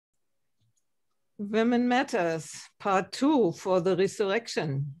Women Matters, part 2 for the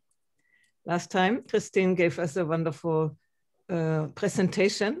resurrection. Last time, Christine gave us a wonderful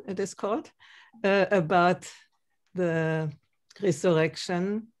presentation, it is called, about the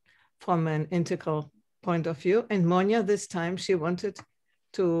resurrection from an integral point of view. And Monia, this time, she wanted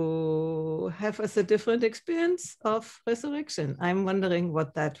to have us a different experience of resurrection. I'm wondering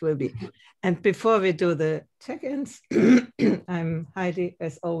what that will be. And before we do the check-ins, I'm Heidi,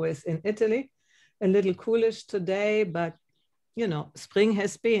 as always, in Italy. A little coolish today, but you know, spring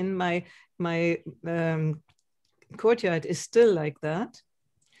has been. My courtyard is still like that,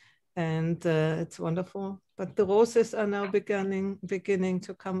 and it's wonderful. But the roses are now beginning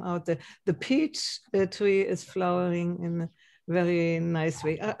to come out. The peach tree is flowering in a very nice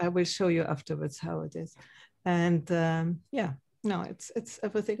way. I will show you afterwards how it is. And yeah, no, it's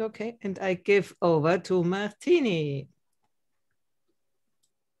everything okay. And I give over to Martini.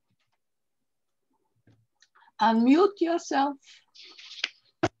 Unmute yourself.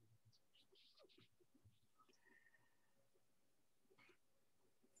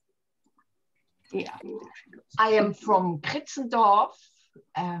 Yeah, I am from Kritzendorf,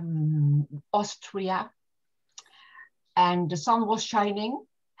 Austria, and the sun was shining,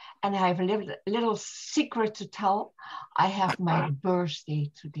 and I have a little secret to tell. I have my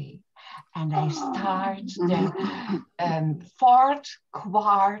birthday today, and I start the fourth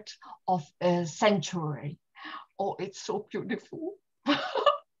quart of a century. Oh, it's so beautiful.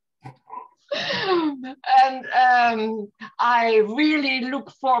 And I really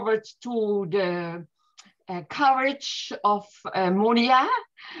look forward to the courage of Monia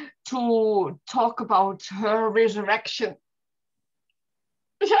to talk about her resurrection.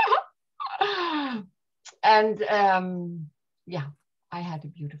 And yeah, I had a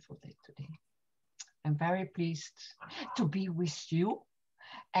beautiful day today. I'm very pleased to be with you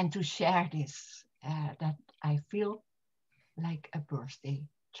and to share this, that I feel like a birthday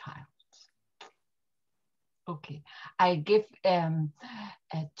child. Okay, I give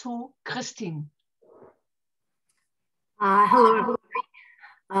to Christine. Hello,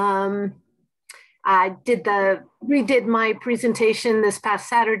 everybody. I redid my presentation this past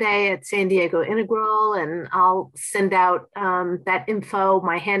Saturday at San Diego Integral, and I'll send out that info,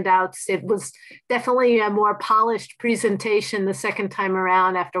 my handouts. It was definitely a more polished presentation the second time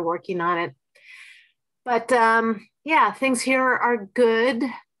around after working on it. But yeah, things here are good.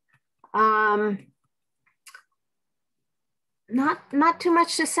 Not too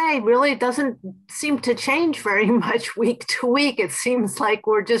much to say, really. It doesn't seem to change very much week to week. It seems like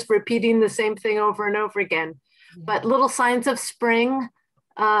we're just repeating the same thing over and over again. Yeah. But little signs of spring,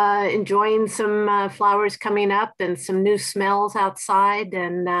 enjoying some flowers coming up and some new smells outside,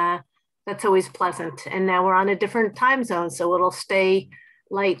 and that's always pleasant. And now we're on a different time zone, so it'll stay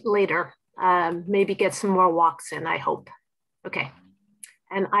light later. Maybe get some more walks in, I hope. Okay,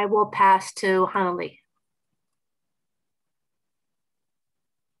 and I will pass to Hanali.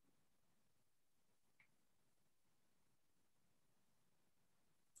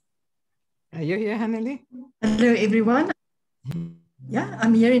 Are you here, Hanali? Hello, everyone. Yeah,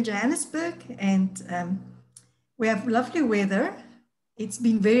 I'm here in Johannesburg, and we have lovely weather. It's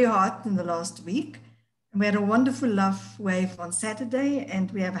been very hot in the last week. We had a wonderful love wave on Saturday,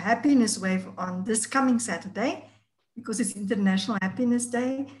 and we have a happiness wave on this coming Saturday because it's International Happiness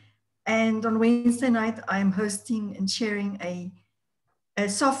Day. And on Wednesday night, I'm hosting and sharing a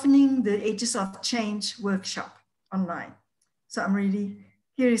Softening the Edges of Change workshop online. So I'm really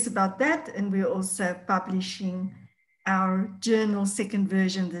curious about that, and we're also publishing our journal second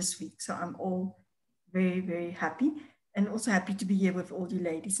version this week. So I'm all very, very happy, and also happy to be here with all you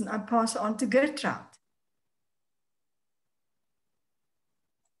ladies. And I pass on to Gertrude.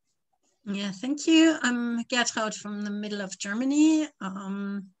 Yeah, thank you. I'm Gertrude from the middle of Germany,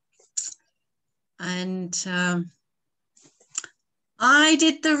 I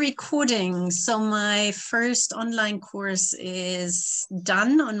did the recording, so my first online course is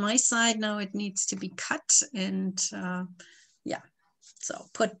done on my side. Now it needs to be cut and yeah, so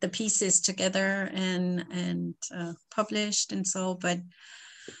put the pieces together and published and so, but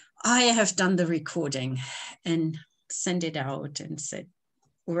I have done the recording and sent it out and said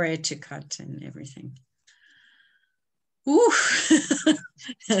where to cut and everything. Ooh,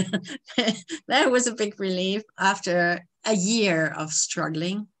 that was a big relief after a year of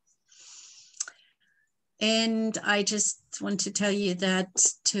struggling. And I just want to tell you that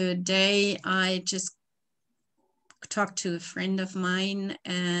today I just talked to a friend of mine,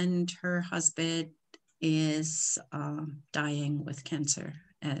 and her husband is dying with cancer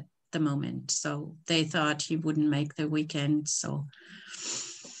at the moment. So they thought he wouldn't make the weekend. So,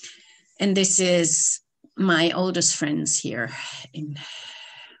 And this is my oldest friends here.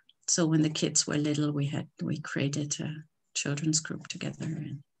 So when the kids were little, we created a children's group together.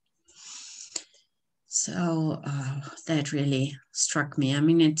 And so that really struck me. I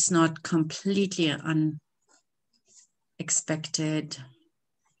mean, it's not completely unexpected,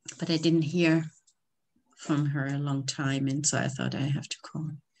 but I didn't hear from her a long time. And so I thought I have to call.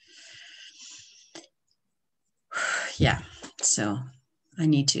 Yeah, so I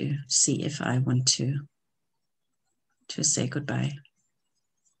need to see if I want to say goodbye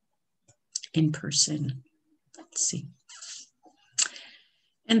in person. Let's see.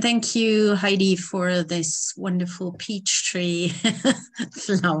 And thank you, Heidi, for this wonderful peach tree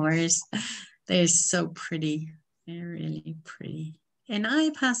flowers. They're so pretty. They're really pretty. And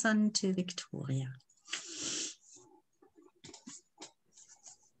I pass on to Victoria.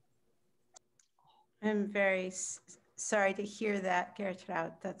 I'm very sorry to hear that,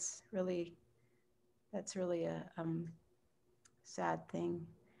 Gertrude. That's really a sad thing.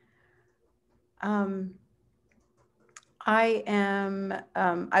 I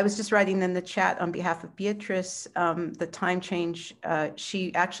was just writing in the chat on behalf of Beatrice, the time change.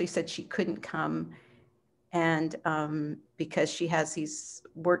 She actually said she couldn't come, and because she has these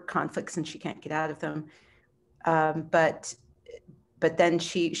work conflicts and she can't get out of them. But then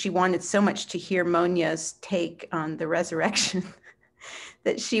she wanted so much to hear Monia's take on the resurrection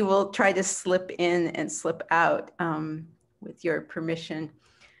that she will try to slip in and slip out with your permission.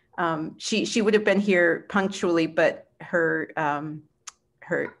 She would have been here punctually, but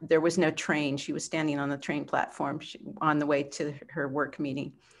there was no train. She was standing on the train platform on the way to her work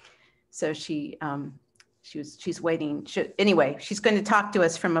meeting. So she's waiting. Anyway, she's going to talk to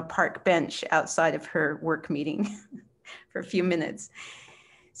us from a park bench outside of her work meeting for a few minutes.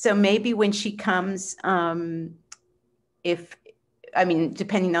 So maybe when she comes, depending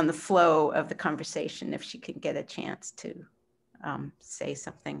on the flow of the conversation, if she can get a chance to say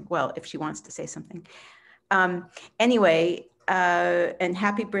something, well, if she wants to say something. Anyway, and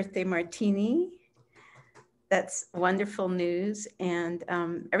happy birthday, Martini. That's wonderful news, and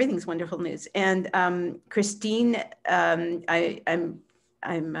everything's wonderful news. And Christine, I'm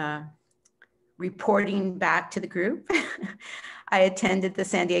reporting back to the group. I attended the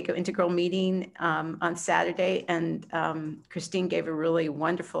San Diego Integral meeting on Saturday, and Christine gave a really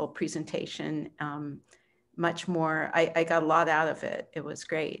wonderful presentation. Much more, I got a lot out of it. It was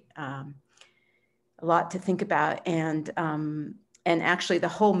great. A lot to think about, and actually the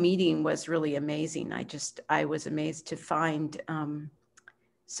whole meeting was really amazing. I was amazed to find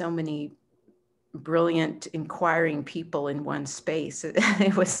so many brilliant, inquiring people in one space.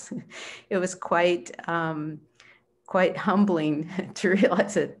 It was quite humbling to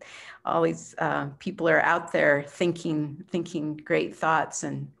realize that all these people are out there thinking great thoughts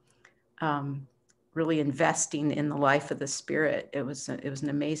and really investing in the life of the spirit. It was an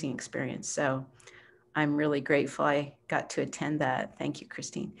amazing experience. So I'm really grateful I got to attend that. Thank you,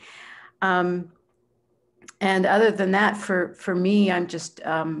 Christine. And other than that, for me, I'm just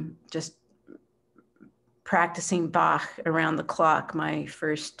practicing Bach around the clock. My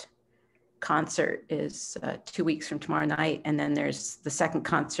first concert is 2 weeks from tomorrow night, and then there's the second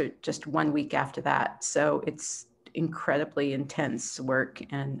concert just 1 week after that. So it's incredibly intense work.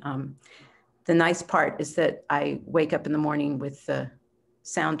 And the nice part is that I wake up in the morning with the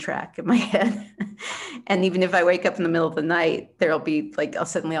soundtrack in my head. And even if I wake up in the middle of the night, there'll be like,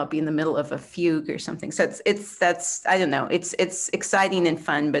 I'll be in the middle of a fugue or something. So that's I don't know, it's exciting and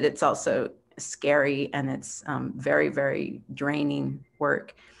fun, but it's also scary, and it's very, very draining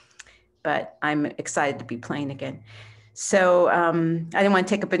work. But I'm excited to be playing again. So I didn't want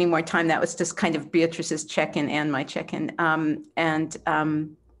to take up any more time. That was just kind of Beatrice's check-in and my check-in.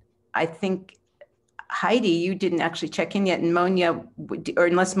 I think, Heidi, you didn't actually check in yet, and Monia, or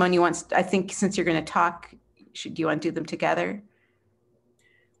unless Monia wants, I think since you're going to talk, do you want to do them together?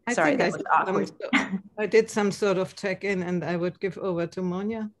 Sorry, that was awkward. I did some sort of check-in, and I would give over to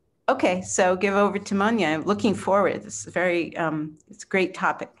Monia. Okay, so give over to Monia. I'm looking forward. This is it's a great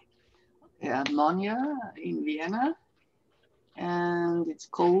topic. Yeah, Monia in Vienna, and it's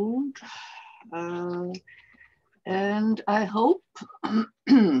cold. And I hope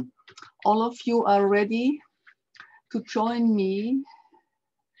all of you are ready to join me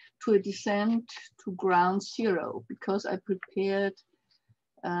to a descent to ground zero, because I prepared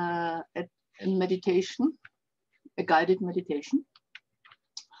a meditation, a guided meditation,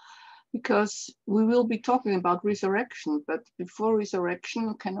 because we will be talking about resurrection, but before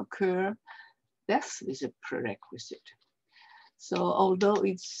resurrection can occur, death is a prerequisite. So although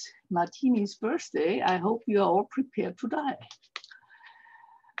it's Martini's birthday, I hope you are all prepared to die.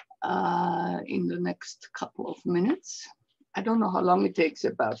 in the next couple of minutes. I don't know how long it takes,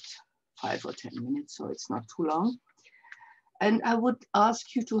 about 5 or 10 minutes, so it's not too long. And I would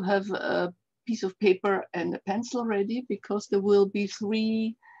ask you to have a piece of paper and a pencil ready, because there will be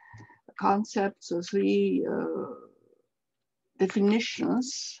 3 concepts or 3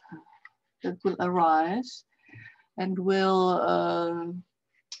 definitions that will arise and will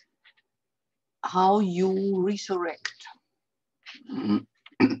how you resurrect.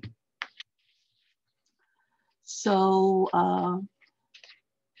 So,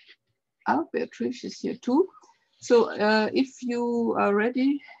 Beatrice is here too. So if you are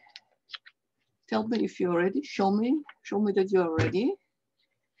ready, tell me if you're ready, show me that you're ready,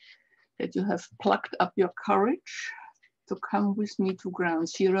 that you have plucked up your courage to come with me to ground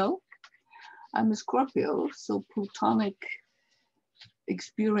zero. I'm a Scorpio, so Plutonic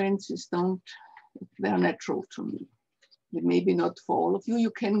experiences they're natural to me. Maybe not for all of you.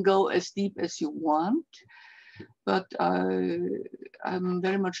 You can go as deep as you want, but I'm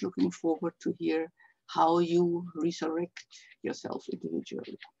very much looking forward to hear how you resurrect yourself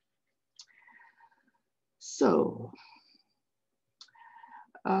individually. So,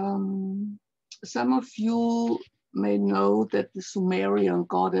 some of you may know that the Sumerian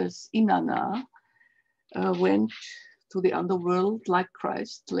goddess Inanna went to the underworld like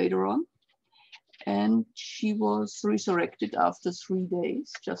Christ later on, and she was resurrected after 3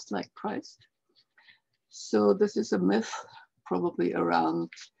 days, just like Christ. So this is a myth, probably around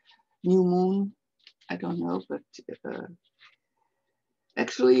new moon, I don't know, but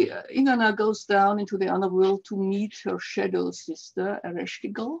actually Inanna goes down into the underworld to meet her shadow sister,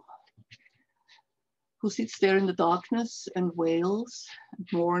 Ereshkigal, who sits there in the darkness and wails and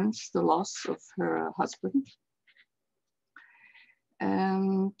mourns the loss of her husband.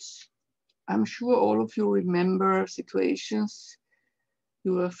 And I'm sure all of you remember situations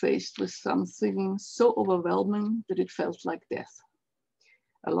you were faced with something so overwhelming that it felt like death,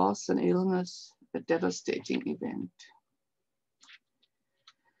 a loss, an illness, a devastating event.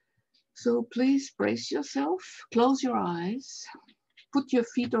 So please brace yourself, close your eyes, put your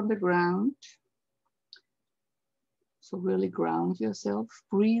feet on the ground. So really ground yourself,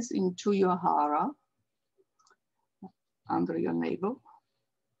 breathe into your hara, under your navel.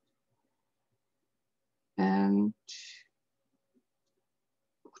 And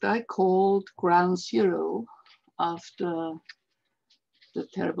what I called ground zero after the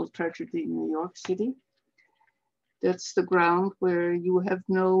terrible tragedy in New York City. That's the ground where you have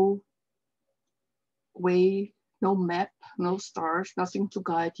no way, no map, no stars, nothing to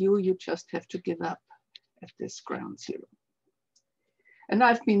guide you. You just have to give up at this ground zero. And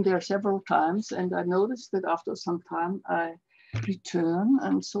I've been there several times, and I noticed that after some time I return,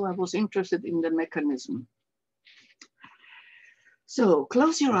 and so I was interested in the mechanism. So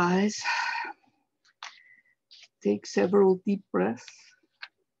close your eyes, take several deep breaths,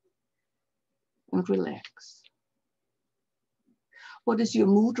 and relax. What is your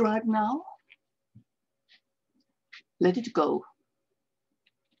mood right now? Let it go.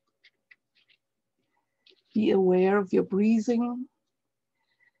 Be aware of your breathing,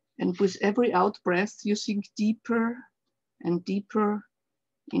 and with every out breath, you sink deeper and deeper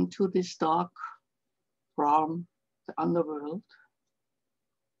into this dark realm, the underworld.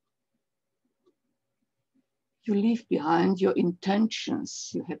 You leave behind your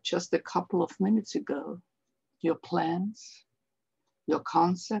intentions you had just a couple of minutes ago, your plans, your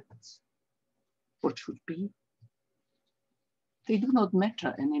concepts, what should be. They do not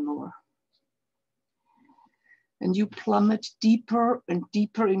matter anymore. And you plummet deeper and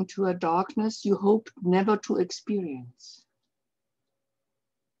deeper into a darkness you hoped never to experience.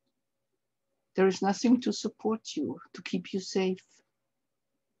 There is nothing to support you, to keep you safe.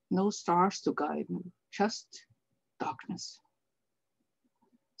 No stars to guide you, just darkness.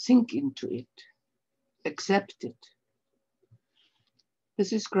 Sink into it, accept it.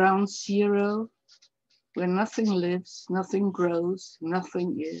 This is ground zero, where nothing lives, nothing grows,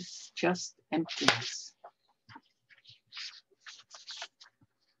 nothing is, just emptiness.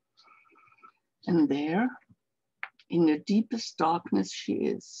 And there, in the deepest darkness, she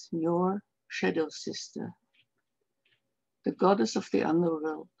is, your shadow sister, the goddess of the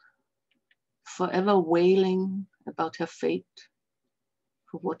underworld, forever wailing about her fate,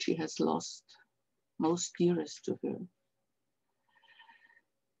 for what she has lost, most dearest to her.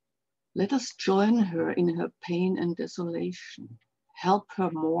 Let us join her in her pain and desolation, help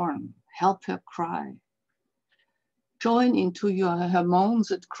her mourn, help her cry. Join into her moans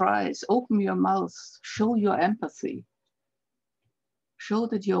and cries, open your mouth, show your empathy. Show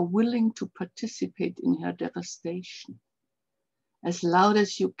that you're willing to participate in her devastation. as loud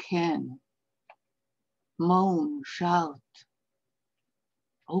as you can. Moan, shout,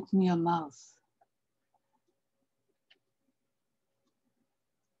 open your mouth.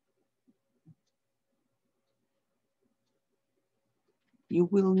 You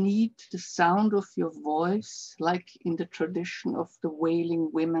will need the sound of your voice, like in the tradition of the wailing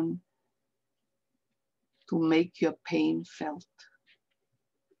women, to make your pain felt.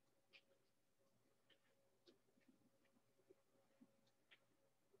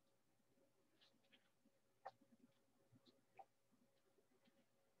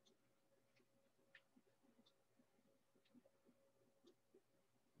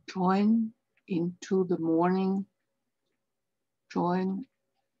 Join into the morning, join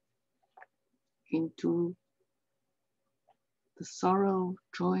into the sorrow,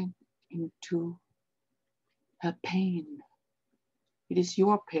 join into her pain. It is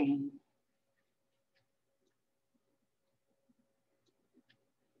your pain.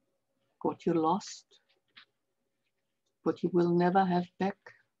 What you lost, what you will never have back,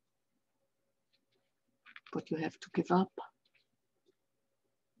 what you have to give up.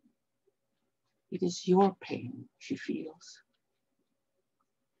 It is your pain, she feels.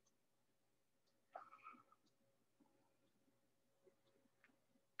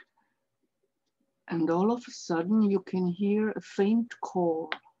 And all of a sudden you can hear a faint call,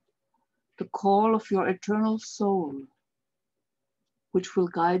 the call of your eternal soul, which will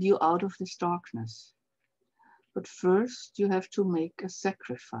guide you out of this darkness. But first you have to make a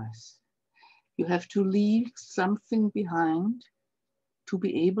sacrifice. You have to leave something behind to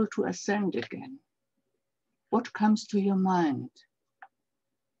be able to ascend again. What comes to your mind?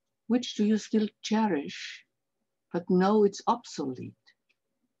 Which do you still cherish, but know it's obsolete?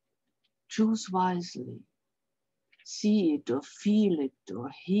 Choose wisely. See it or feel it or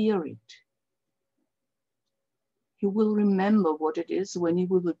hear it. You will remember what it is when you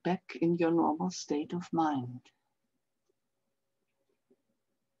will be back in your normal state of mind.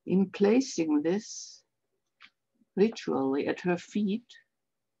 In placing this ritually at her feet,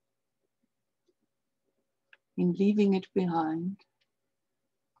 in leaving it behind,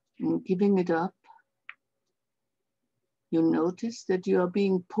 in giving it up, you notice that you are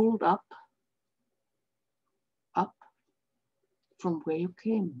being pulled up from where you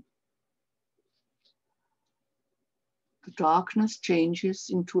came. The darkness changes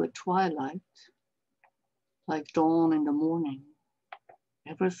into a twilight, like dawn in the morning.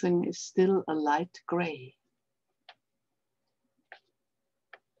 Everything is still a light gray.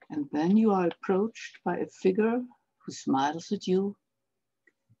 And then you are approached by a figure who smiles at you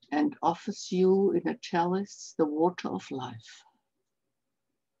and offers you in a chalice the water of life.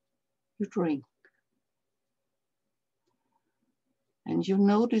 You drink. And you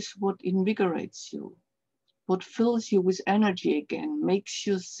notice what invigorates you, what fills you with energy again, makes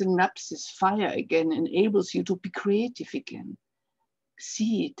your synapses fire again, enables you to be creative again.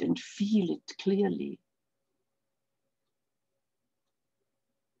 See it and feel it clearly.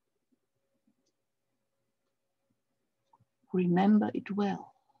 Remember it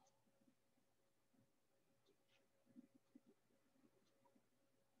well.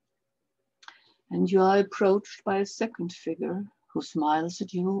 And you are approached by a second figure who smiles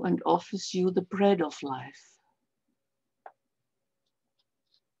at you and offers you the bread of life.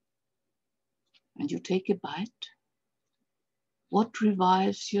 And you take a bite. What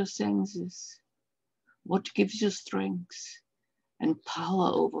revives your senses? What gives you strength and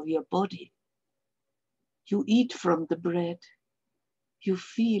power over your body? You eat from the bread. You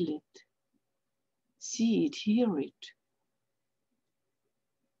feel it, see it, hear it.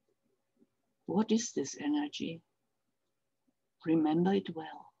 What is this energy? Remember it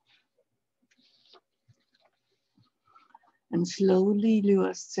well. And slowly you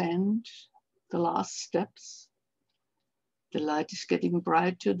ascend the last steps. The light is getting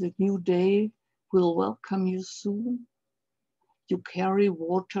brighter. The new day will welcome you soon. You carry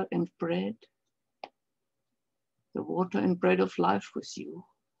water and bread, the water and bread of life with you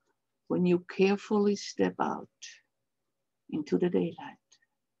when you carefully step out into the daylight.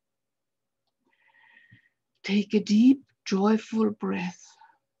 Take a deep, joyful breath.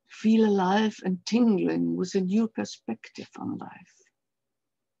 Feel alive and tingling with a new perspective on life.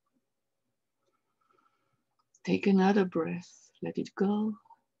 Take another breath. Let it go.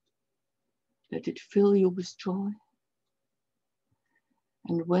 Let it fill you with joy.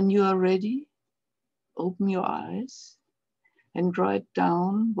 And when you are ready, open your eyes and write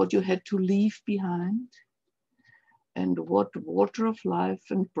down what you had to leave behind and what water of life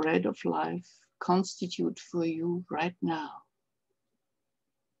and bread of life constitute for you right now.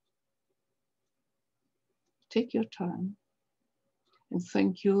 Take your time. And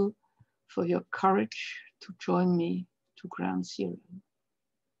thank you for your courage to join me to Ground Zero.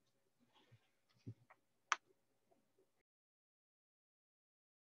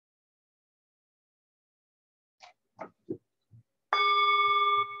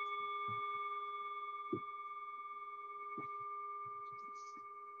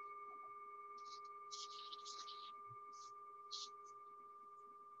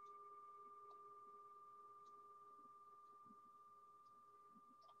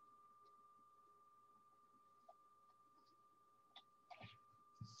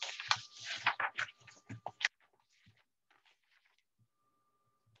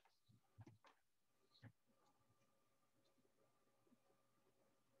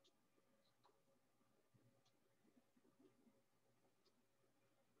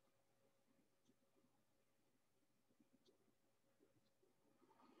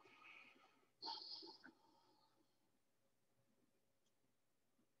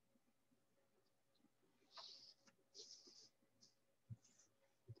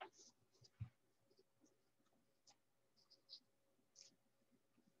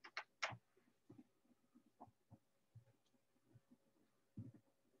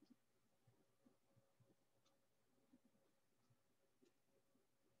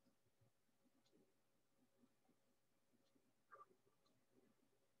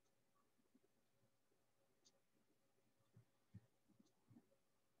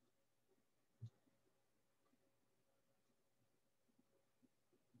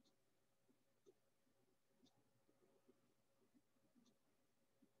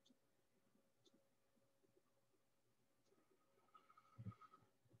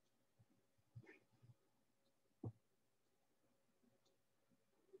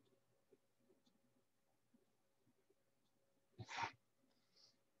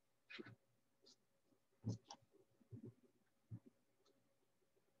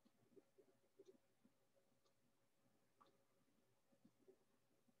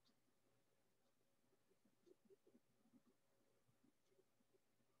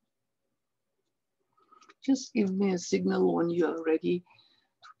 Just give me a signal when you are ready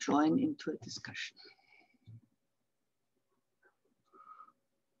to join into a discussion.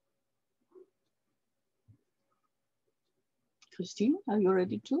 Christine, are you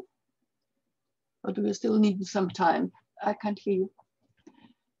ready too? Or do you still need some time? I can't hear you.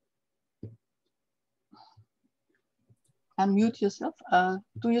 Unmute yourself.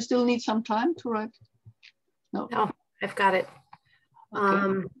 Do you still need some time to write? No. No, I've got it.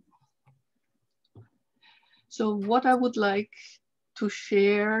 Okay. So what I would like to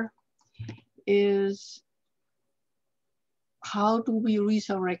share is how do we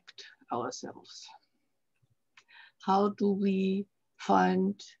resurrect ourselves? How do we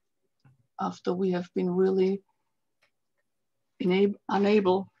find, after we have been really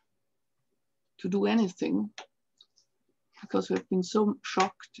unable to do anything, because we've been so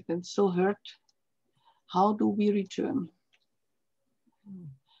shocked and so hurt, how do we return?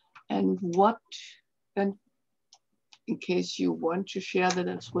 And what, and in case you want to share that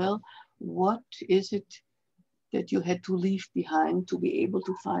as well, what is it that you had to leave behind to be able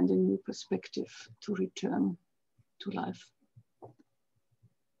to find a new perspective to return to life?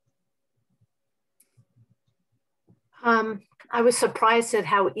 I was surprised at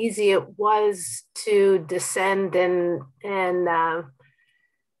how easy it was to descend and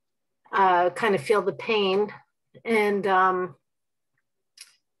kind of feel the pain. And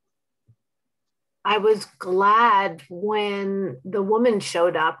I was glad when the woman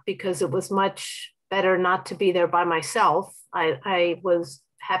showed up, because it was much better not to be there by myself. I was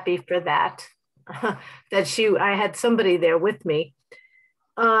happy for that, that I had somebody there with me.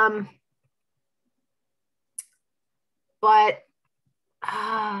 But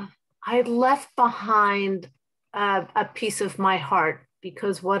I left behind a piece of my heart,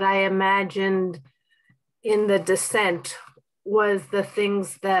 because what I imagined in the descent was the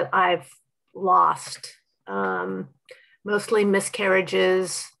things that I've lost, mostly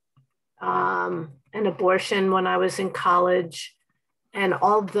miscarriages, an abortion when I was in college, and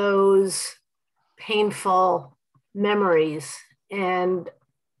all those painful memories and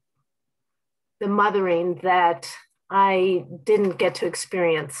the mothering that I didn't get to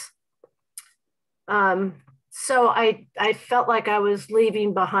experience. So I felt like I was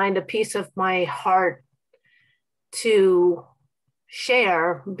leaving behind a piece of my heart to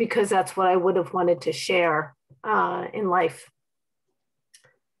share, because that's what I would have wanted to share in life.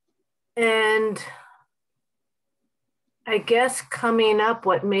 And I guess coming up,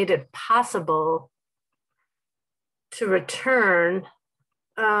 what made it possible to return,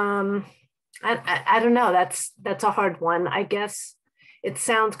 I don't know, that's a hard one. I guess it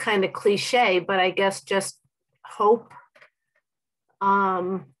sounds kind of cliche, but I guess just hope,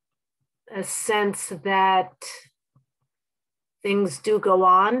 a sense that things do go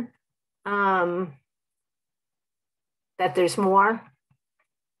on, that there's more,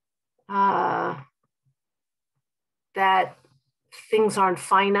 that things aren't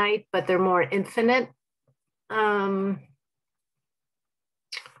finite, but they're more infinite. And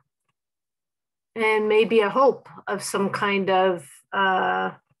maybe a hope of some kind of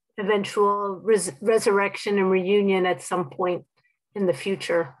eventual resurrection and reunion at some point in the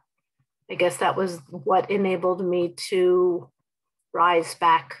future. I guess that was what enabled me to rise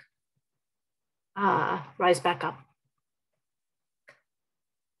back up.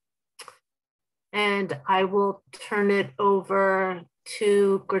 And I will turn it over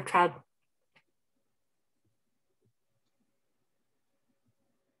to Gertrude.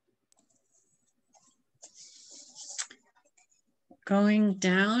 Going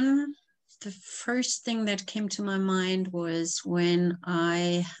down, the first thing that came to my mind was when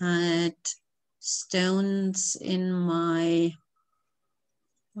I had stones in my,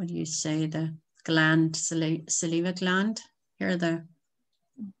 what do you say, the gland, saliva gland, here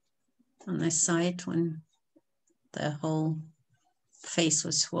on the side, when the whole face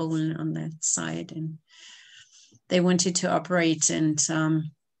was swollen on that side, and they wanted to operate, and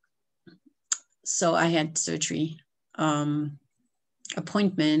so I had surgery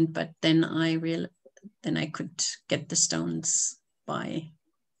appointment, but then I could get the stones by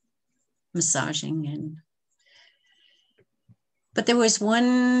massaging, but there was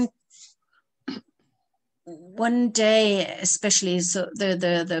one day especially, so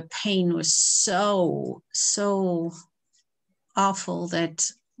the pain was so awful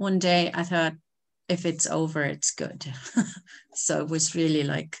that one day I thought, if it's over, it's good. So it was really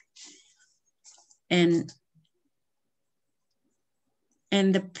like, and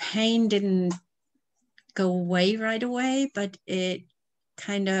the pain didn't go away right away, but it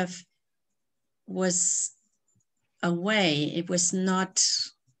kind of was away. It was not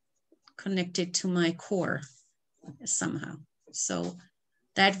connected to my core somehow. So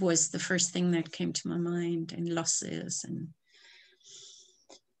that was the first thing that came to my mind, and losses,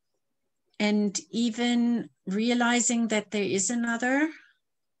 and even realizing that there is another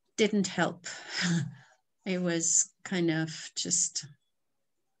didn't help. It was kind of just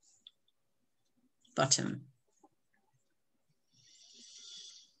bottom.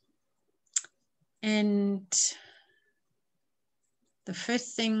 And the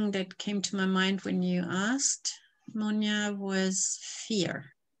first thing that came to my mind when you asked, Monia, was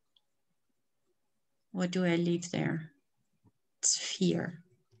fear. What do I leave there? It's fear.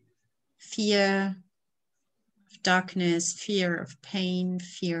 Fear of darkness, fear of pain,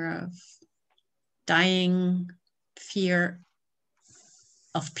 fear of dying, fear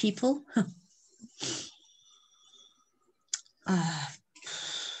of people.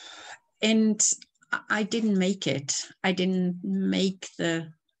 And I didn't make it. I didn't make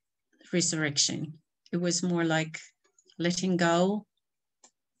the resurrection. It was more like letting go.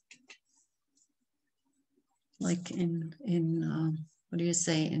 Like in what do you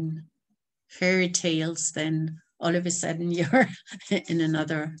say, in fairy tales, then all of a sudden you're in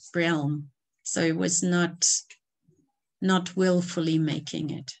another realm. So it was not willfully making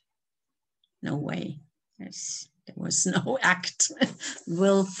it. No way. There was no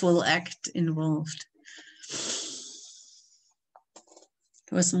willful act involved.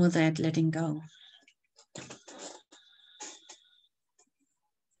 It was more that letting go.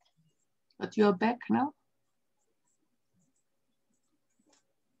 But you're back now?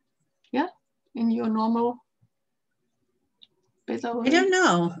 Yeah, in your normal beta wave?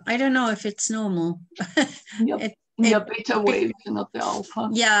 I don't know if it's normal. Your beta wave, not the alpha.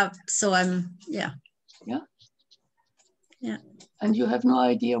 Yeah, so I'm, yeah. Yeah? Yeah. And you have no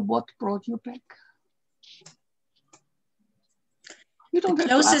idea what brought you back? You don't the have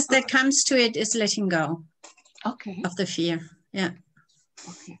closest that comes to it is letting go. Okay. Of the fear, yeah.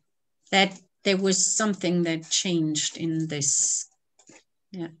 Okay. That there was something that changed in this,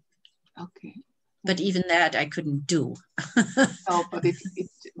 yeah. Okay. But even that I couldn't do. No, but it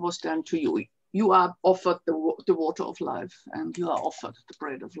was done to you. You are offered the water of life, and you are offered the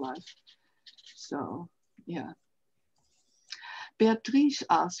bread of life. So, yeah. Beatrice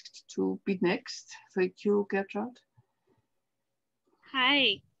asked to be next. Thank you, Gertrude.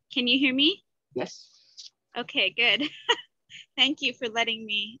 Hi, can you hear me? Yes. Okay, good. Thank you for letting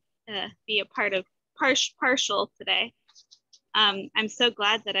me be a part of partial today. I'm so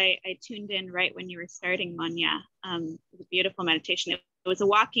glad that I tuned in right when you were starting, Monia. It was a beautiful meditation. It was a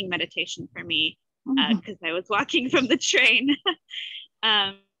walking meditation for me because I was walking from the train.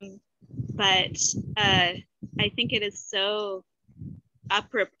 But I think it is so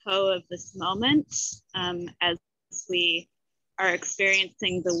apropos of this moment as we are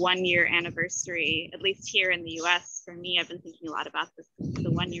experiencing the 1 year anniversary, at least here in the US. For me, I've been thinking a lot about this,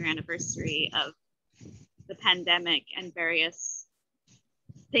 the 1 year anniversary of the pandemic and various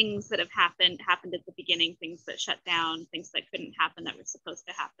things that have happened at the beginning, things that shut down, things that couldn't happen that were supposed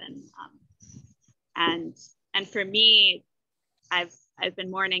to happen. And for me, I've been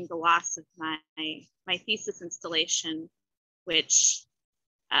mourning the loss of my thesis installation, which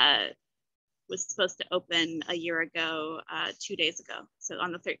was supposed to open a year ago, 2 days ago. So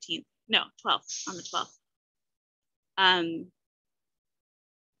on the 13th, no, 12th, on the 12th.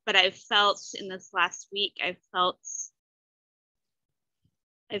 But I've felt in this last week, I've felt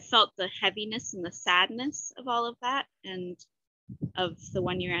the heaviness and the sadness of all of that and of the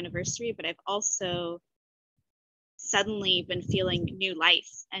 1 year anniversary, but I've also suddenly been feeling new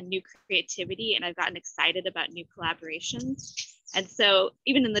life and new creativity, and I've gotten excited about new collaborations. And so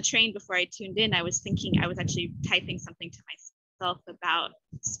even in the train before I tuned in, I was actually typing something to myself about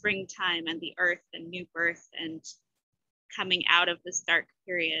springtime and the earth and new birth and coming out of this dark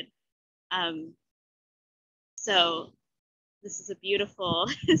period. So this is a beautiful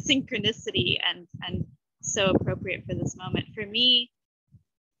synchronicity and so appropriate for this moment. For me,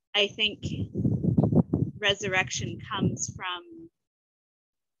 I think resurrection comes from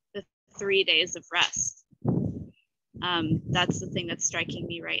the 3 days of rest. That's the thing that's striking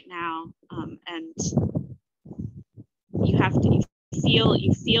me right now. And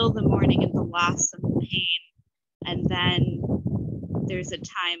you feel the mourning and the loss and the pain. And then there's a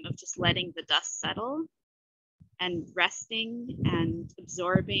time of just letting the dust settle and resting and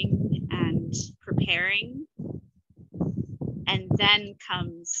absorbing and preparing. And then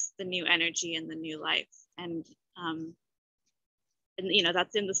comes the new energy and the new life. And you know,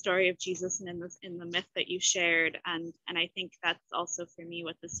 that's in the story of Jesus and in the myth that you shared. And I think that's also for me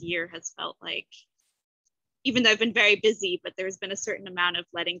what this year has felt like. Even though I've been very busy, but there's been a certain amount of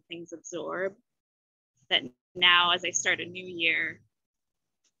letting things absorb that now as I start a new year,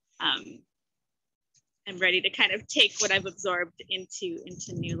 I'm ready to kind of take what I've absorbed into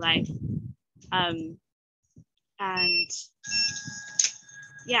new life. And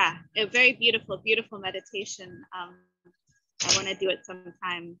yeah, a very beautiful, beautiful meditation. I want to do it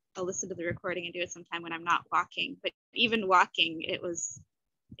sometime. I'll listen to the recording and do it sometime when I'm not walking. But even walking, it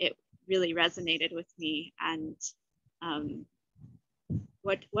really resonated with me. And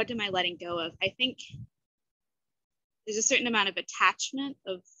what am I letting go of? I think there's a certain amount of attachment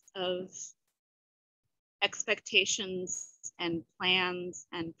of expectations and plans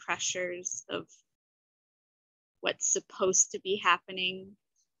and pressures of what's supposed to be happening.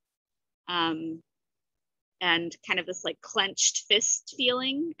 And kind of this like clenched fist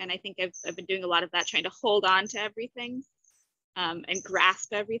feeling. And I think I've been doing a lot of that, trying to hold on to everything and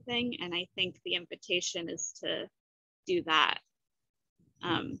grasp everything. And I think the invitation is to do that,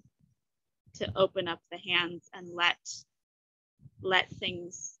 to open up the hands and let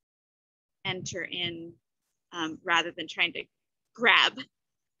things enter in rather than trying to grab.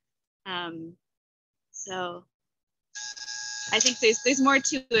 So I think there's more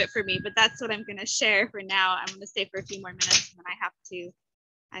to it for me, but that's what I'm going to share for now. I'm going to stay for a few more minutes, and then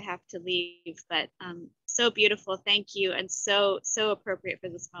I have to leave. But so beautiful, thank you, and so appropriate for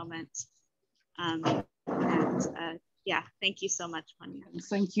this moment. Yeah, thank you so much, Monia.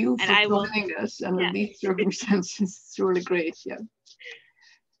 Thank you for joining us under these circumstances. It's really great. Yeah,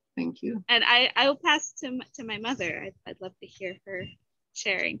 thank you. And I will pass to my mother. I'd love to hear her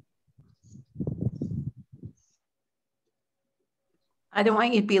sharing. I don't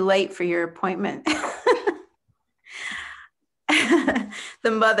want you to be late for your appointment. The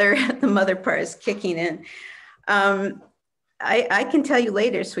mother part is kicking in. I can tell you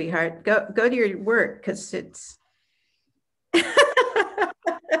later, sweetheart. Go to your work because it's. You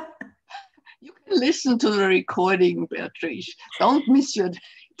can listen to the recording, Beatrice. Don't miss your date.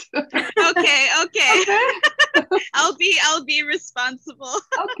 Okay. I'll be responsible.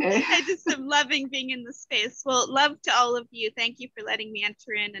 Okay. I just am loving being in the space. Well, love to all of you. Thank you for letting me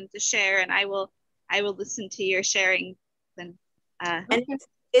enter in and to share. And I will listen to your sharing. And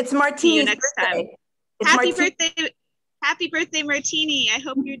it's Martini's next birthday. Time. Happy birthday, Martini. I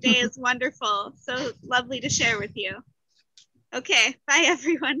hope your day is wonderful. So lovely to share with you. Okay. Bye,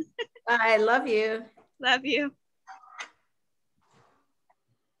 everyone. I love you. Love you.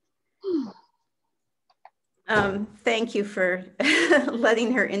 Thank you for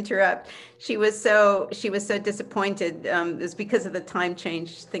letting her interrupt. She was so disappointed. It was because of the time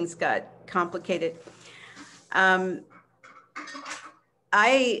change. Things got complicated.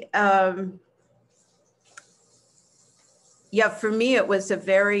 yeah, for me, it was a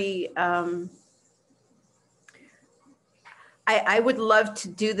very, I would love to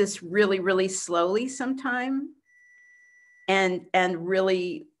do this really, really slowly sometime and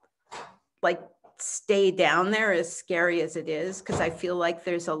really like stay down there, as scary as it is, because I feel like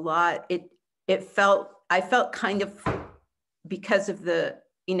there's a lot, I felt kind of, because of the,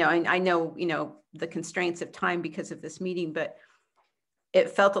 I know, the constraints of time because of this meeting, but it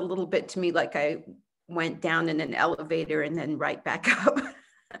felt a little bit to me like I went down in an elevator and then right back up.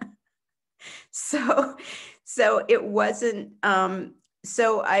 So it wasn't,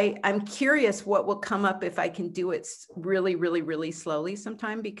 so I'm curious what will come up if I can do it really, really, really slowly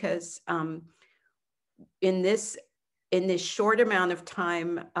sometime, because in this short amount of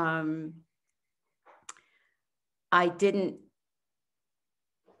time, I didn't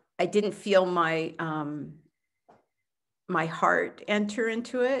feel my my heart enter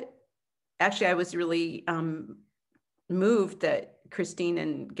into it. Actually, I was really moved that Christine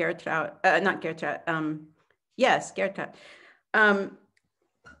and Gertrude, not Gertrude, yes, Gertrude.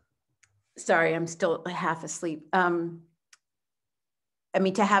 Sorry, I'm still half asleep. I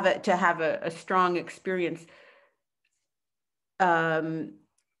mean, to have a strong experience. For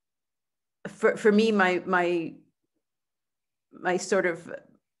me, my sort of,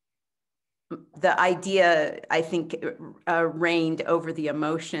 the idea, I think, reigned over the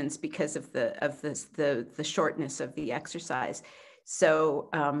emotions because of the shortness of the exercise. So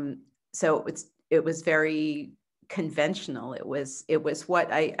it was very conventional. It was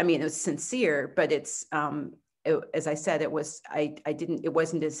what I mean, it was sincere, but it's as I said, it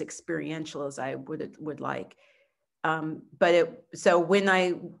wasn't as experiential as I would like. But so when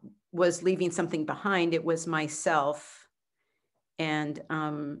I was leaving something behind, it was myself, and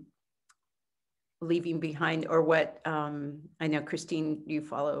leaving behind, or what I know, Christine, you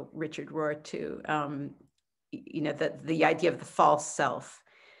follow Richard Rohr too, the idea of the false self.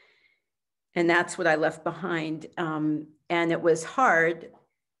 And that's what I left behind. And it was hard,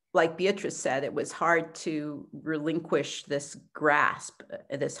 like Beatrice said, it was hard to relinquish this grasp,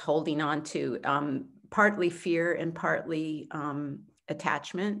 this holding on to, partly fear and partly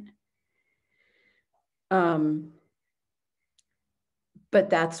attachment.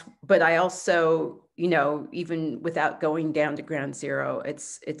 But I also, even without going down to ground zero,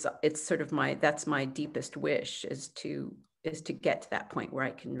 it's sort of that's my deepest wish, is to get to that point where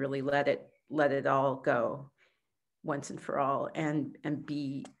I can really let it all go once and for all, and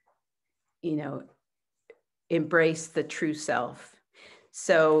be, embrace the true self.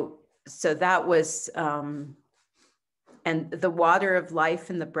 So that was, and the water of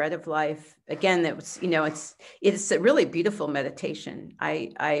life and the bread of life, again, it was, it's a really beautiful meditation.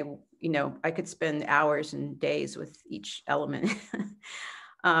 I could spend hours and days with each element.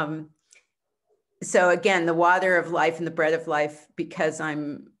 So again, the water of life and the bread of life, because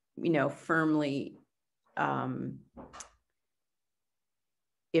I'm, firmly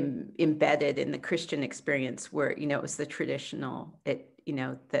embedded in the Christian experience, where, it was the traditional, that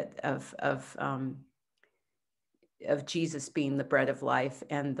of Jesus being the bread of life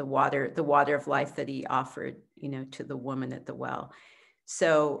and the water of life that he offered, to the woman at the well.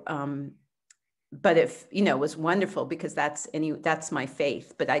 So, but it was wonderful, because that's my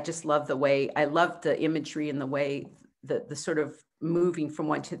faith. But I just love I love the imagery and the way the sort of moving from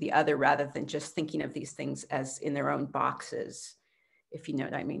one to the other, rather than just thinking of these things as in their own boxes, if you know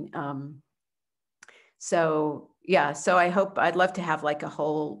what I mean. So yeah, so I'd love to have like a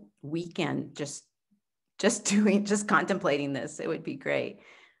whole weekend just contemplating this. It would be great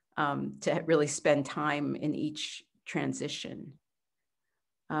to really spend time in each transition.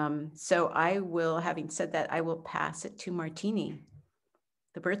 So I will, having said that, I will pass it to Martini,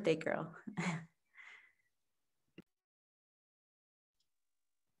 the birthday girl.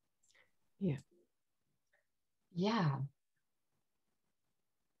 Yeah. Yeah.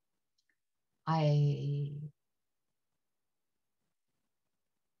 I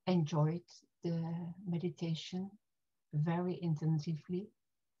enjoyed the meditation very intensively.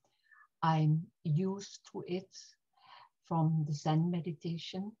 I'm used to it from the Zen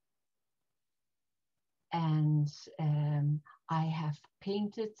meditation. And I have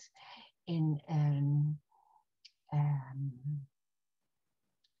painted in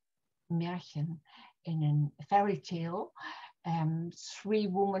Märchen, in a fairy tale, 3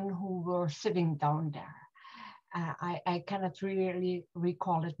 women who were sitting down there. I cannot really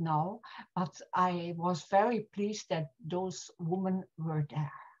recall it now, but I was very pleased that those women were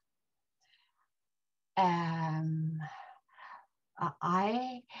there.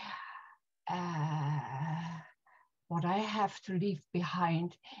 I what I have to leave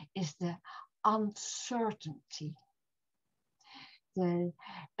behind is the uncertainty, to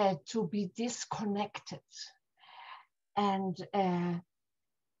be disconnected and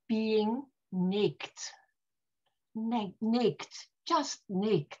being naked, just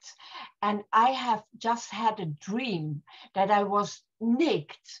naked. And I have just had a dream that I was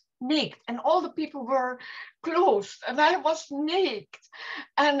naked, and all the people were clothed and I was naked.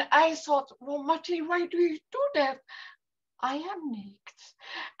 And I thought, well, Matti, why do you do that? I am naked.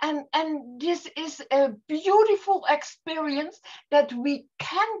 And this is a beautiful experience that we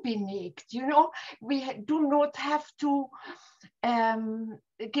can be naked, you know, we do not have to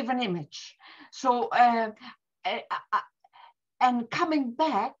give an image. So, and coming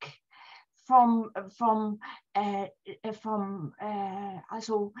back from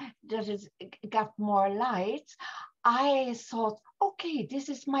also that it got more light, I thought, okay, this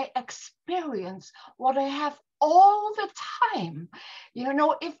is my experience, what I have all the time. You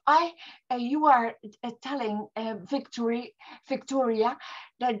know, if you are telling Victoria,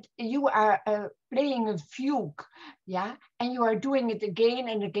 that you are playing a fugue, yeah, and you are doing it again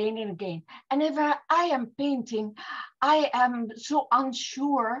and again and again. And if I am painting, I am so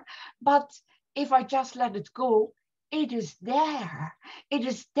unsure, but if I just let it go, it is there. It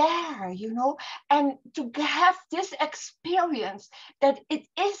is there, you know, and to have this experience that it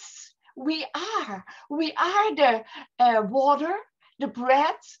is, we are the water, the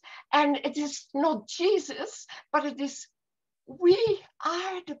bread, and it is not Jesus, but it is we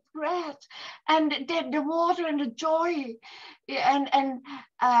are the bread and the water and the joy, and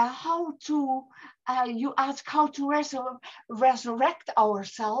how to you ask how to resurrect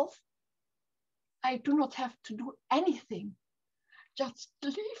ourselves. I do not have to do anything, just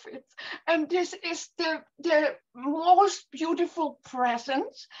leave it. And this is the most beautiful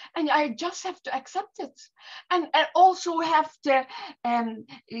presence, and I just have to accept it. And also have the,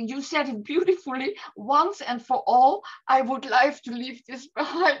 you said it beautifully, once and for all, I would like to leave this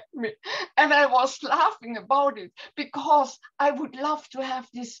behind me. And I was laughing about it because I would love to have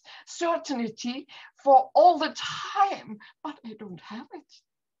this certainty for all the time, but I don't have it.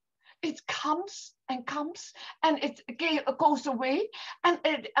 It comes and comes and it goes away, and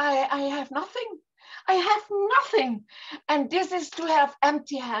I have nothing. I have nothing. And this is to have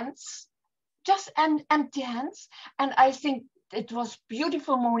empty hands, just empty hands. And I think it was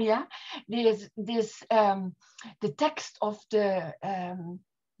beautiful, Monia, the text of the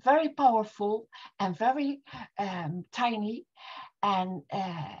very powerful and very tiny, and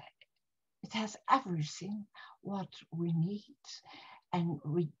it has everything what we need. And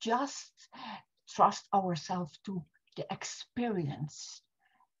we just trust ourselves to the experience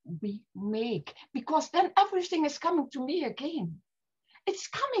we make, because then everything is coming to me again. It's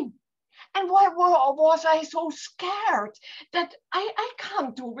coming. And why was I so scared that I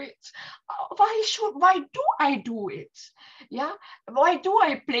can't do it? Why do I do it? Yeah, why do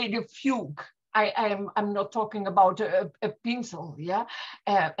I play the fugue? I'm not talking about a pencil, yeah,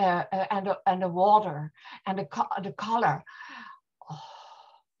 and the water and the color.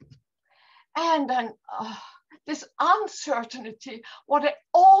 And then this uncertainty, what I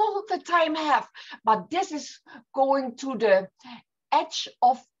all the time have, but this is going to the edge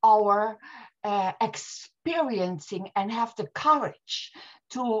of our experiencing, and have the courage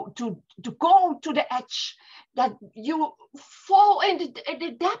to go to the edge, that you fall in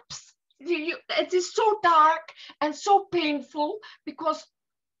the depths. It is so dark and so painful, because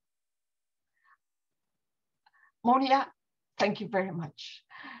Monia, thank you very much.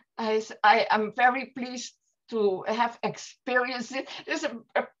 I am very pleased to have experienced it. It's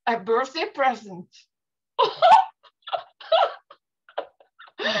a birthday present.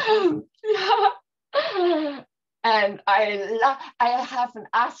 Yeah. And I haven't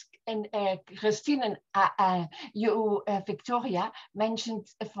asked, and Christine and you, Victoria, mentioned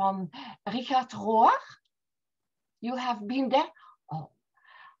from Richard Rohr. You have been there? Oh.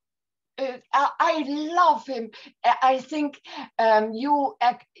 I love him. I think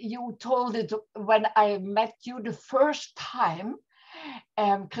you told it when I met you the first time,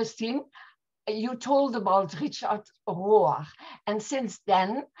 Christine. You told about Richard Rohr, and since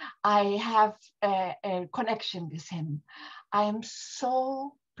then I have a connection with him. I am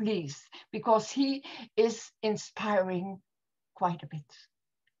so pleased because he is inspiring quite a bit.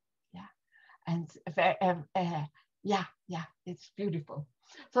 Yeah, and yeah, it's beautiful.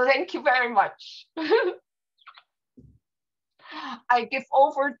 So thank you very much. I give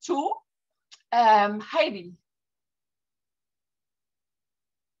over to Heidi.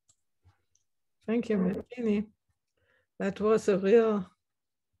 Thank you, Martini. That was a real,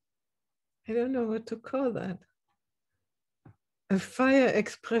 I don't know what to call that. a fire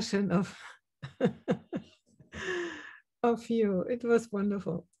expression of of you. It was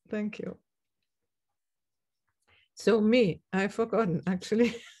wonderful. Thank you. So me, I've forgotten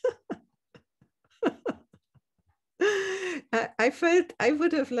actually. I felt I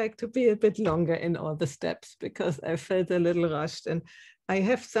would have liked to be a bit longer in all the steps because I felt a little rushed, and I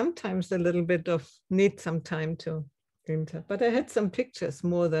have sometimes a little bit of need some time to enter, but I had some pictures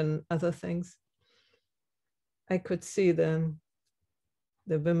more than other things. I could see the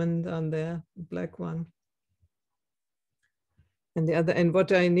women down there, black one. And the other, and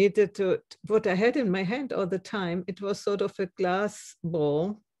what I needed to, what I had in my hand all the time, it was sort of a glass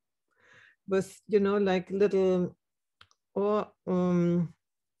ball with, you know, like little, or a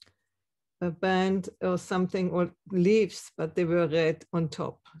band or something, or leaves, but they were red on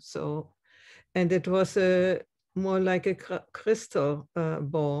top. So, and it was more like a crystal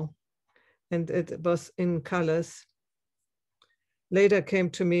ball, and it was in colors. Later came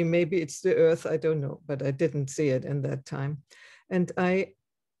to me, maybe it's the earth, I don't know, but I didn't see it in that time. And I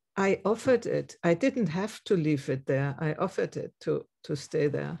offered it. I didn't have to leave it there. I offered it to stay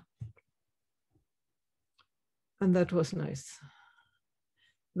there. And that was nice.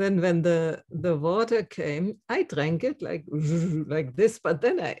 Then when the water came, I drank it like this, but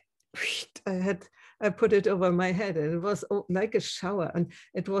then I put it over my head, and it was like a shower, and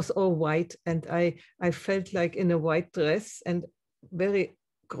it was all white, and I felt like in a white dress and very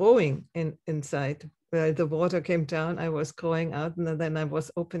growing inside. Where the water came down, I was growing out, and then I was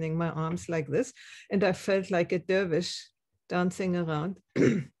opening my arms like this, and I felt like a dervish dancing around.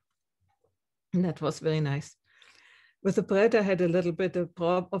 And that was very nice. With the bread, I had a little bit of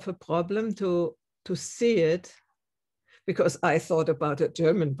a problem to see it, because I thought about a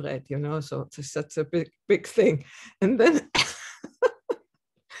German bread, you know, so it's such a big thing. And then,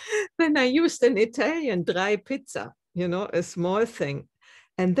 then I used an Italian dry pizza, you know, a small thing.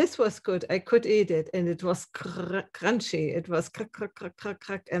 And this was good. I could eat it, and it was crunchy. It was crack, crack, crack, crack,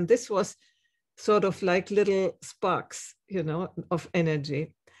 crack. And this was sort of like little sparks, you know, of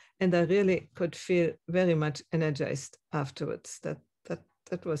energy. And I really could feel very much energized afterwards.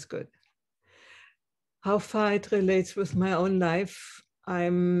 That was good. How far it relates with my own life,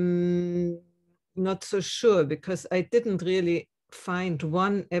 I'm not so sure, because I didn't really find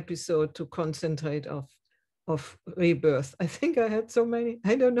one episode to concentrate of rebirth. I think I had so many,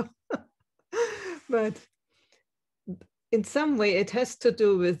 I don't know. But in some way it has to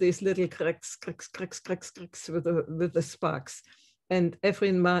do with these little cracks, cracks, cracks, cracks, cracks with the sparks. And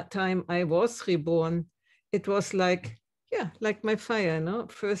every time I was reborn, it was like, yeah, like my fire, no?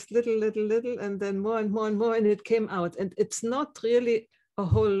 First little, and then more and more and more, and it came out. And it's not really a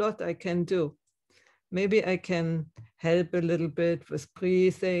whole lot I can do. Maybe I can help a little bit with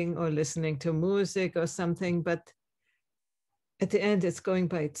breathing or listening to music or something, but at the end it's going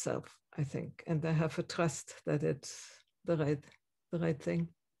by itself, I think. And I have a trust that it's the right thing.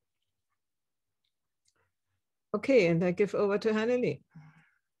 Okay, and I give over to Hanneli.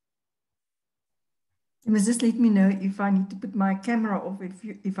 You must just let me know if I need to put my camera off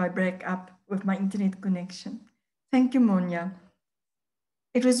if I break up with my internet connection. Thank you, Monia.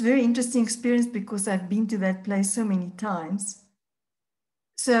 It was a very interesting experience because I've been to that place so many times.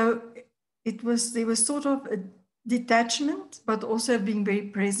 So there was sort of a detachment, but also being very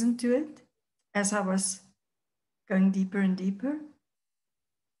present to it as I was going deeper and deeper.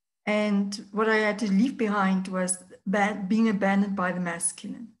 And what I had to leave behind was being abandoned by the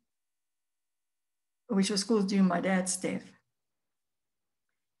masculine, which was caused during my dad's death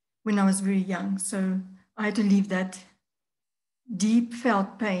when I was very young. So I had to leave that deep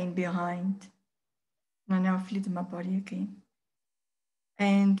felt pain behind. And I now feel it in my body again.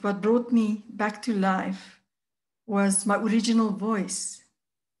 And what brought me back to life was my original voice,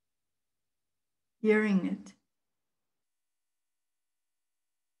 hearing it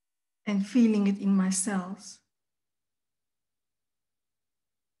and feeling it in my cells.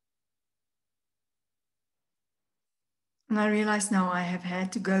 And I realize now I have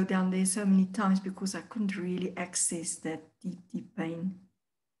had to go down there so many times because I couldn't really access that deep, deep pain.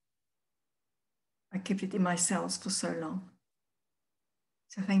 I kept it in my cells for so long.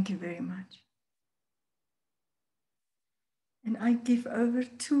 So thank you very much. And I give over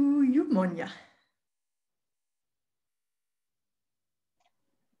to you, Monia.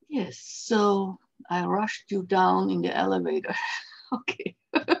 Yes, so I rushed you down in the elevator. Okay.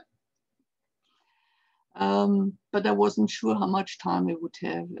 But I wasn't sure how much time I would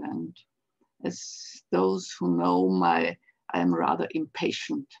have. And as those who know I am rather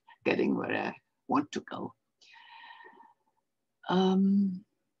impatient getting where I want to go.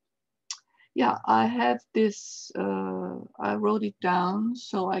 yeah, I have this, I wrote it down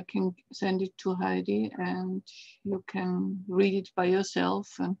so I can send it to Heidi and you can read it by yourself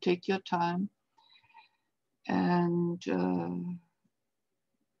and take your time. And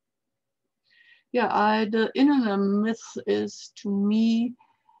yeah, the inner myth is to me,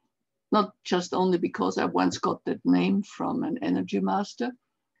 not just only because I once got that name from an energy master,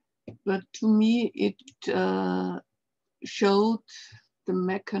 but to me it showed the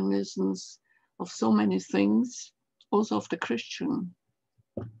mechanisms of so many things, also of the Christian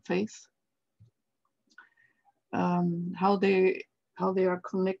faith, how they are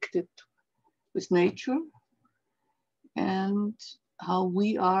connected with nature, and how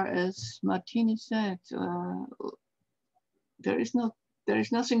we are, as Martini said, there is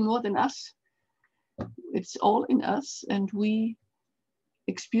nothing more than us. It's all in us, and we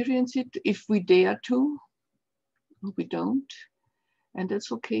experience it if we dare to. We don't, and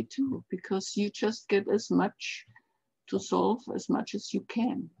that's okay too, because you just get as much to solve as much as you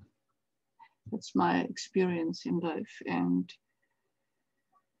can. That's my experience in life. And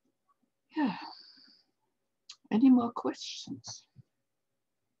yeah, any more questions?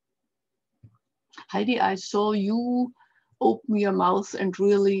 Heidi, I saw you open your mouth and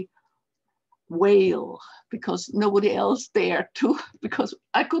really wail because nobody else dared to, because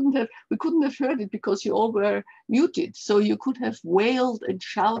we couldn't have heard it because you all were muted. So you could have wailed and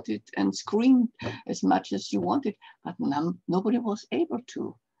shouted and screamed as much as you wanted, but nobody was able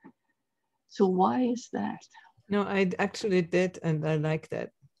to. So why is that? No, I actually did, and I like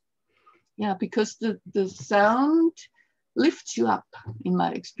that. Yeah, because the sound lifts you up, in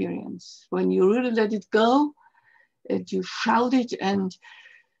my experience. When you really let it go, and you shout it, and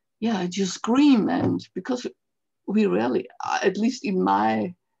yeah, you scream, and because we rarely, at least in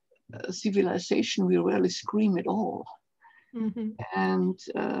my civilization, we rarely scream at all. Mm-hmm. And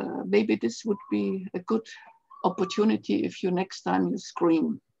maybe this would be a good opportunity if you next time you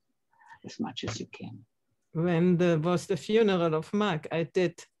scream as much as you can. When there was the funeral of Mark, I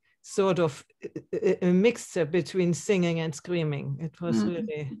did sort of a mixture between singing and screaming. It was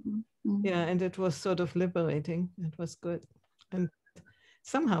really, yeah, and it was sort of liberating. It was good. And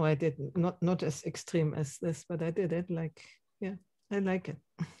somehow I did not as extreme as this, but I did it like, yeah, I like it.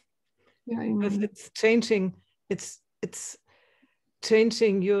 Yeah, because it's changing. It's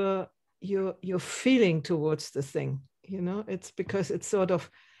changing your feeling towards the thing. You know, it's because it's sort of,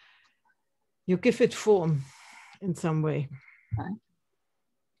 you give it form in some way. Right.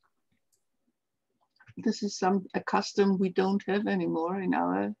 This is a custom we don't have anymore in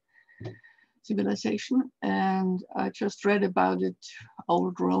our civilization. And I just read about it,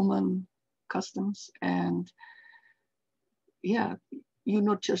 old Roman customs. And yeah, you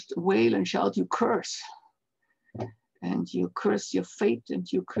not just wail and shout, you curse. And you curse your fate, and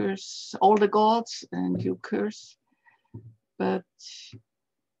you curse all the gods, and you curse. But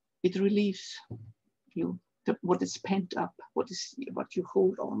it relieves you, what is pent up, what you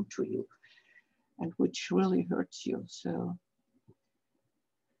hold on to you, and which really hurts you. So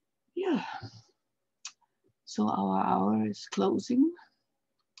yeah, so our hour is closing,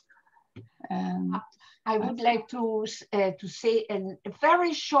 and I would like to say a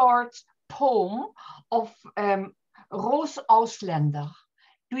very short poem of Roos Ausländer.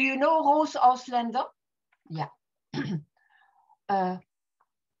 Do you know Roos Ausländer? Yeah.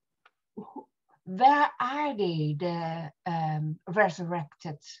 Where are they, the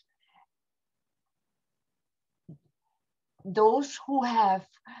resurrected? Those who have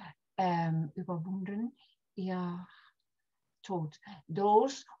überwunden ihr Tod.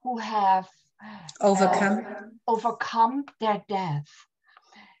 Those who have overcome their death.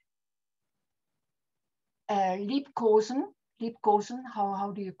 Liebkosen,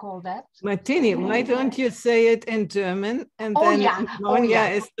 how do you call that? Martini, why don't you say it in German and then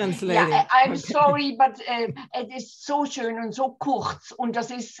Monja is translating. Yeah, I'm sorry, but it is so schön und so kurz und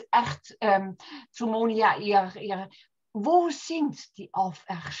das ist echt zu Monja ihr. Wo sind die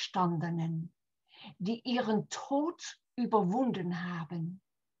Auferstandenen, die ihren Tod überwunden haben,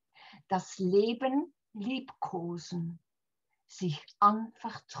 das Leben liebkosen, sich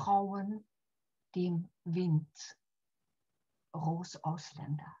anvertrauen dem Wind? Roos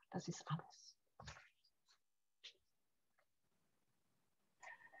Ausländer, das ist alles.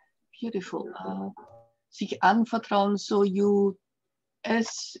 Beautiful. Sich anvertrauen, so you,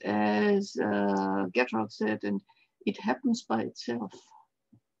 as Gertrud said, and it happens by itself.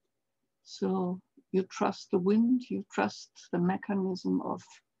 So you trust the wind, you trust the mechanism of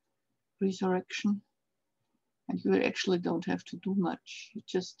resurrection, and you actually don't have to do much. You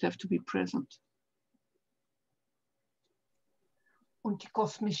just have to be present. und die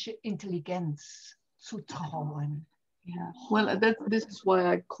kosmische Intelligenz zu trauen. Yeah, well, this is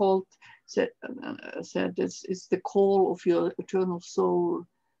why I said this is the call of your eternal soul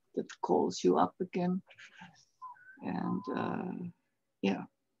that calls you up again. And yeah,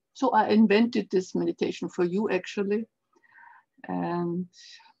 so I invented this meditation for you actually, and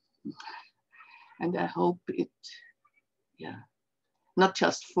I hope it, yeah, not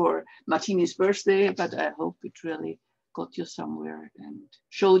just for Martini's birthday, but I hope it really got you somewhere and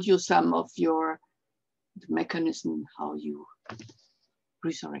showed you some of your mechanism, how you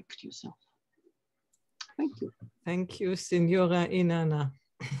resurrect yourself. Thank you. Thank you, Signora Inanna.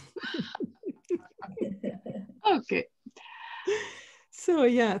 Okay. So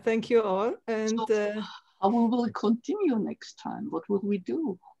yeah, thank you all. And so, how will we continue next time? What will we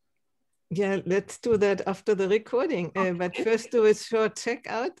do? Yeah, let's do that after the recording. Okay. But first do a short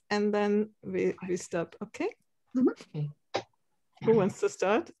checkout and then we stop, okay? Okay. Who wants to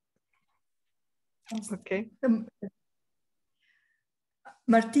start? Okay.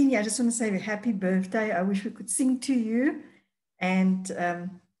 Martini, I just want to say happy birthday. I wish we could sing to you. And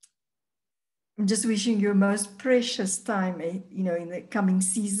I'm just wishing you a most precious time, you know, in the coming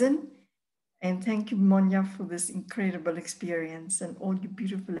season. And thank you, Monia, for this incredible experience and all you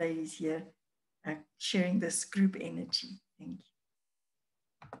beautiful ladies here sharing this group energy. Thank you.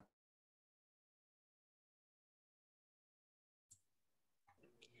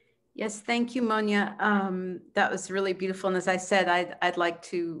 Yes, thank you, Monia. That was really beautiful. And as I said, I'd like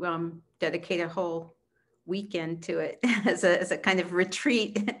to dedicate a whole weekend to it as a kind of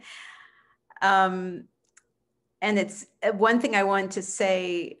retreat. And it's one thing I wanted to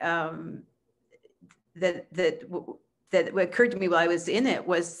say that occurred to me while I was in it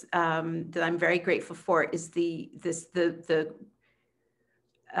was that I'm very grateful for is the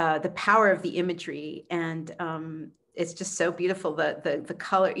power of the imagery, and it's just so beautiful. The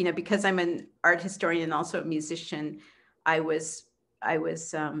color, you know, because I'm an art historian and also a musician, I was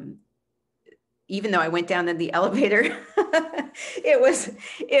even though I went down in the elevator,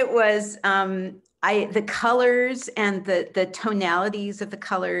 the colors and the tonalities of the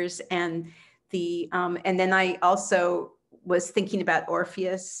colors and and then I also was thinking about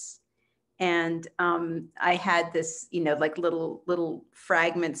Orpheus, and I had this, you know, like little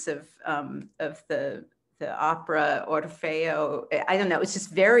fragments of the opera Orfeo. I don't know, it's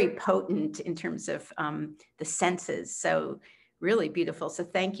just very potent in terms of the senses. So really beautiful. So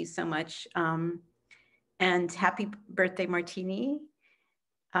thank you so much. And happy birthday, Martini.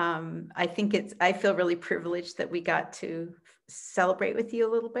 I feel really privileged that we got to celebrate with you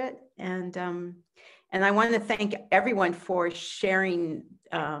a little bit. And I want to thank everyone for sharing,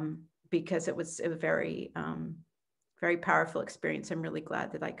 because it was a very, very powerful experience. I'm really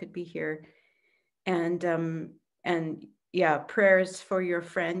glad that I could be here. And yeah, prayers for your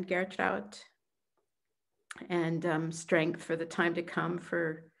friend Gertrude, and strength for the time to come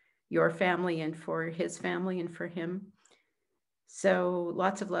for your family and for his family and for him. So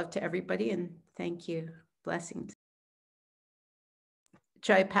lots of love to everybody, and thank you. Blessings.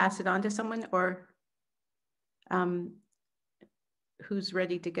 Should I pass it on to someone, or who's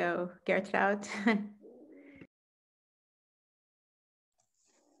ready to go? Gertrude?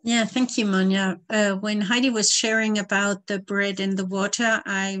 Yeah, thank you, Monia. When Heidi was sharing about the bread and the water,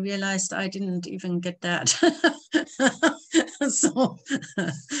 I realized I didn't even get that.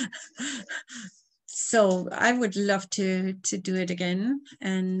 So I would love to do it again,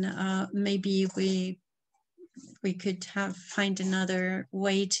 and maybe we could find another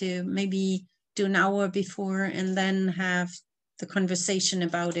way to maybe do an hour before and then have the conversation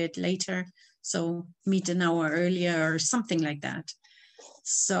about it later. So meet an hour earlier or something like that.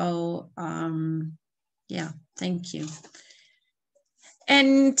 So yeah, thank you.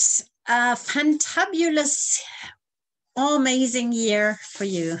 And a fantabulous, amazing year for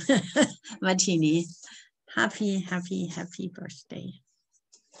you, Martini. Happy birthday.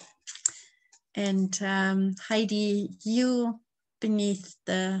 And Heidi, you beneath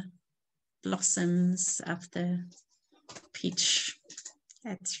the blossoms of the peach.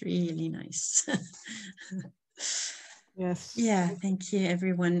 That's really nice. Yes. Yeah, thank you,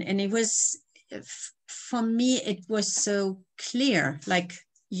 everyone. And it was, for me, it was so clear. Like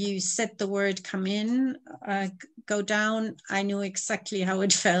you said the word come in, go down. I knew exactly how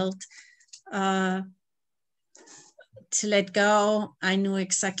it felt. To let go, I knew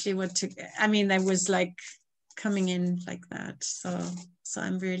exactly what to, I mean, that was like coming in like that. So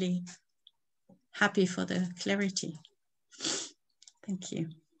I'm really happy for the clarity. Thank you.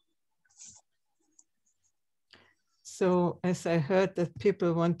 So as I heard that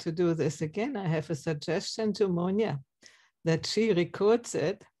people want to do this again, I have a suggestion to Monia. that she records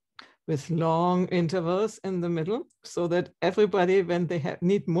it with long intervals in the middle, so that everybody, when they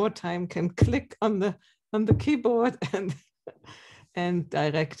need more time, can click on the keyboard and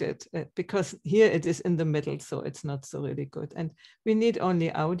direct it, because here it is in the middle, so it's not so really good. And we need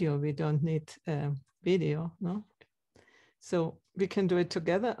only audio, we don't need video, no? So we can do it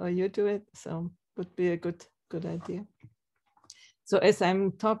together, or you do it, so would be a good idea. So as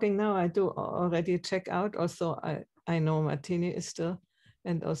I'm talking now, I do already check out. Also, I know Martini is still,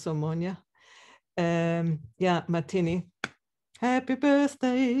 and also Monia. Yeah, Martini, happy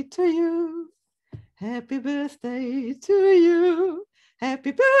birthday to you. Happy birthday to you.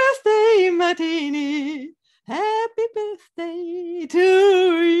 Happy birthday, Martini. Happy birthday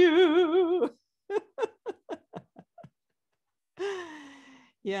to you.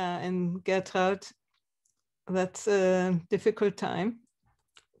 Yeah, and Gertraud, that's a difficult time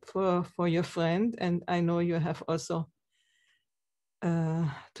for your friend. And I know you have also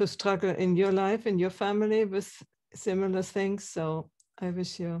to struggle in your life, in your family with similar things. So I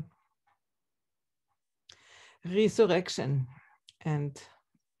wish you resurrection, and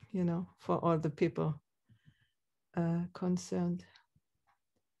for all the people concerned.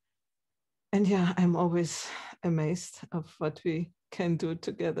 And yeah, I'm always amazed of what we can do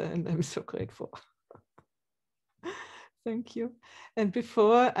together, and I'm so grateful. Thank you. And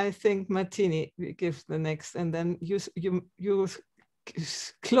before I think Martini, we give the next, and then you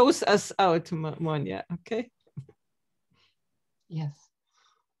close us out, Monia, okay? Yes.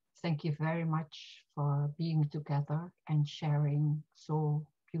 Thank you very much for being together and sharing so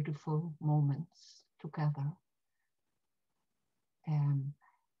beautiful moments together.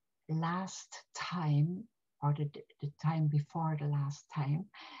 Last time, or the time before the last time,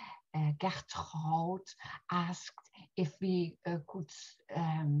 Gertraud asked if we could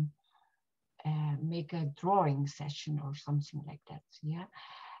make a drawing session or something like that, yeah?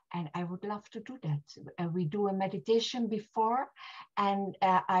 And I would love to do that. We do a meditation before, and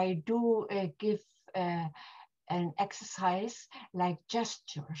I do give an exercise like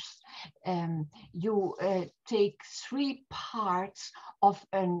gestures. You take 3 parts of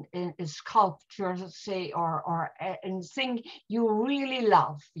a sculpture, say, or a thing you really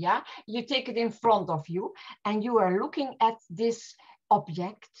love, yeah? You take it in front of you, and you are looking at this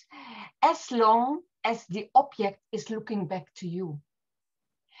object as long as the object is looking back to you.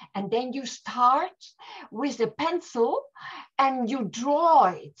 And then you start with a pencil and you draw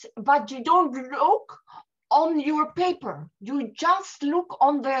it, but you don't look on your paper. You just look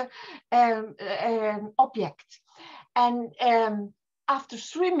on the object. And after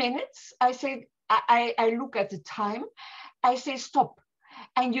 3 minutes, I say, I look at the time, I say stop.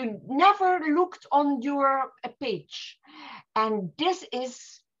 And you never looked on your page. And this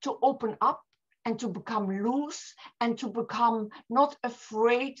is to open up and to become loose and to become not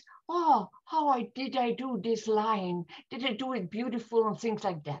afraid. Oh, how did I do this line? Did I do it beautiful and things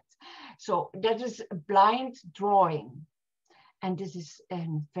like that? So that is a blind drawing. And this is a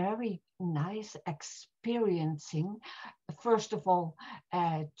very nice experiencing, first of all,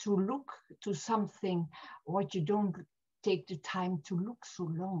 to look to something what you don't take the time to look so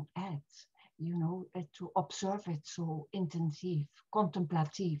long at, to observe it so intensive,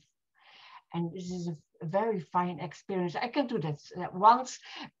 contemplative. And this is a very fine experience. I can do that once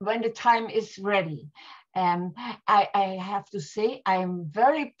when the time is ready. I have to say, I'm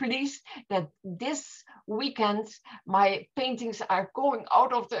very pleased that this weekend my paintings are going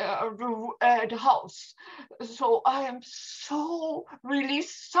out of the house. So I am so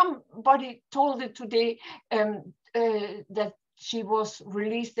released. Somebody told it today that she was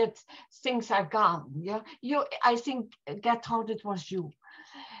released, that things are gone. Yeah, I think Gertraud, it was you.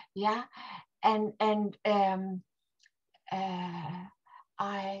 Yeah, and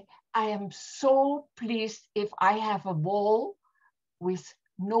I am so pleased if I have a wall with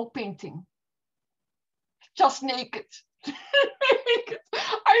no painting, just naked.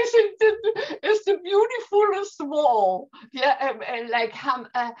 I think that is the beautifulest wall. Yeah, like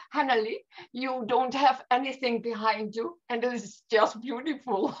Hanali, you don't have anything behind you, and it is just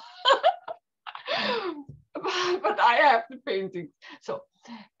beautiful. But I have the paintings. So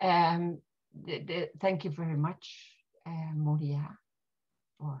thank you very much, Monia,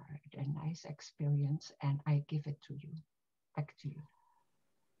 for the nice experience, and I give it to you. Back to you.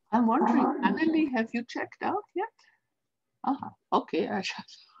 I'm wondering, Annelie, have you checked out yet? Okay, I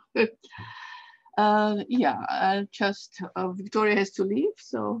just yeah, Victoria has to leave,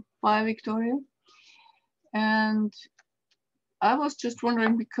 so bye, Victoria. And I was just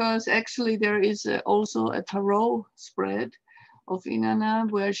wondering, because actually there is also a tarot spread of Inanna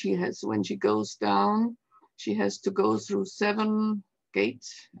where she has, when she goes down, She has to go through 7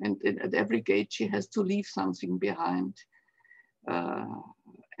 gates, and at every gate she has to leave something behind.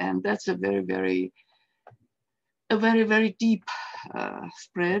 And that's a very, very deep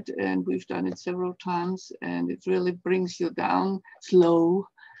spread, and we've done it several times, and it really brings you down slow,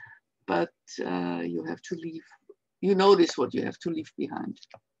 but you have to leave. You notice what you have to leave behind.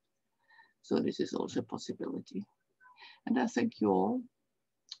 So this is also a possibility. And I thank you all.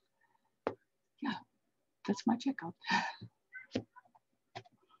 Yeah, that's my checkout.